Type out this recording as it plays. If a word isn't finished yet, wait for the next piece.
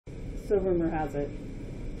so rumor has it.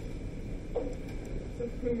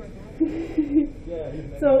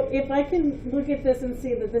 So if I can look at this and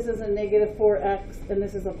see that this is a negative 4x and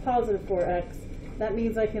this is a positive 4x, that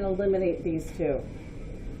means I can eliminate these two.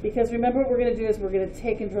 Because remember what we're going to do is we're going to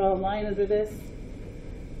take and draw a line under this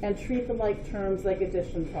and treat the like terms like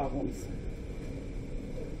addition problems.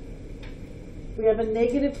 We have a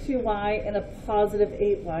negative 2y and a positive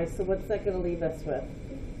 8y, so what's that going to leave us with?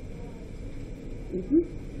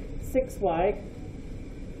 6y.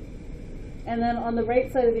 And then on the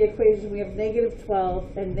right side of the equation, we have negative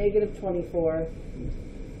 12 and negative 24.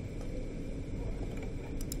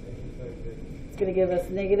 It's going to give us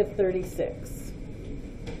negative 36.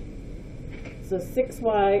 So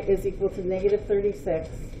 6y is equal to negative 36.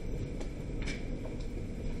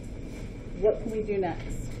 What can we do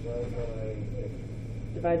next?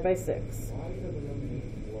 Divide by 6.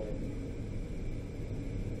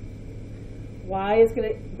 Y is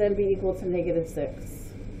going to then be equal to negative 6.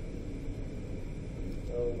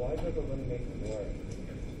 Why does elimination work?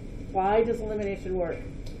 Why does elimination work?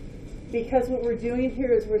 Because what we're doing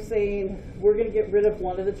here is we're saying we're going to get rid of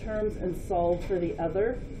one of the terms and solve for the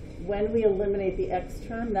other. When we eliminate the x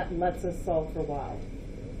term, that lets us solve for y.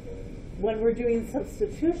 When we're doing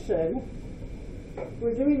substitution,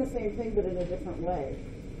 we're doing the same thing but in a different way.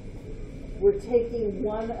 We're taking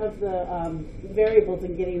one of the variables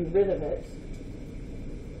and getting rid of it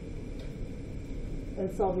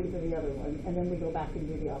and solving for the other one, and then we go back and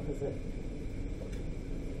do the opposite.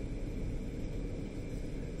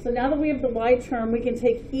 So now that we have the y term, we can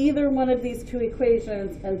take either one of these two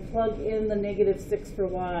equations and plug in the negative 6 for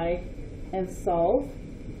y and solve.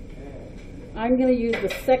 I'm going to use the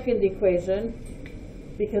second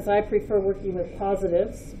equation because I prefer working with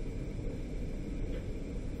positives.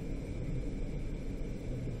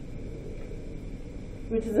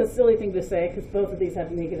 Which is a silly thing to say because both of these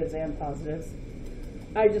have negatives and positives.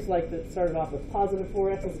 I just like to start it off with positive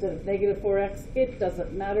 4x instead of negative 4x. It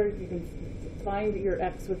doesn't matter. You can find your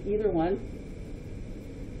x with either one.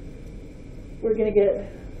 We're going to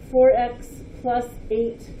get 4x plus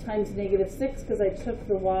 8 times negative 6 because I took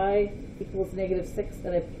the y equals negative 6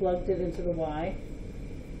 and I plugged it into the y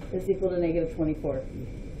is equal to negative 24.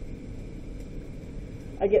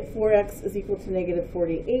 I get 4x is equal to negative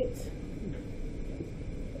 48.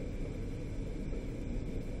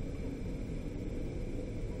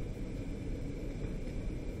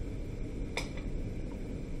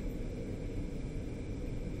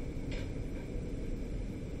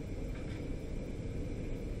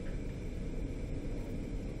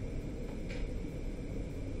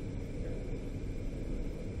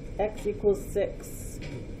 X equals 6.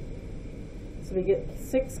 So we get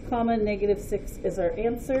 6 comma negative 6 is our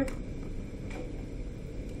answer.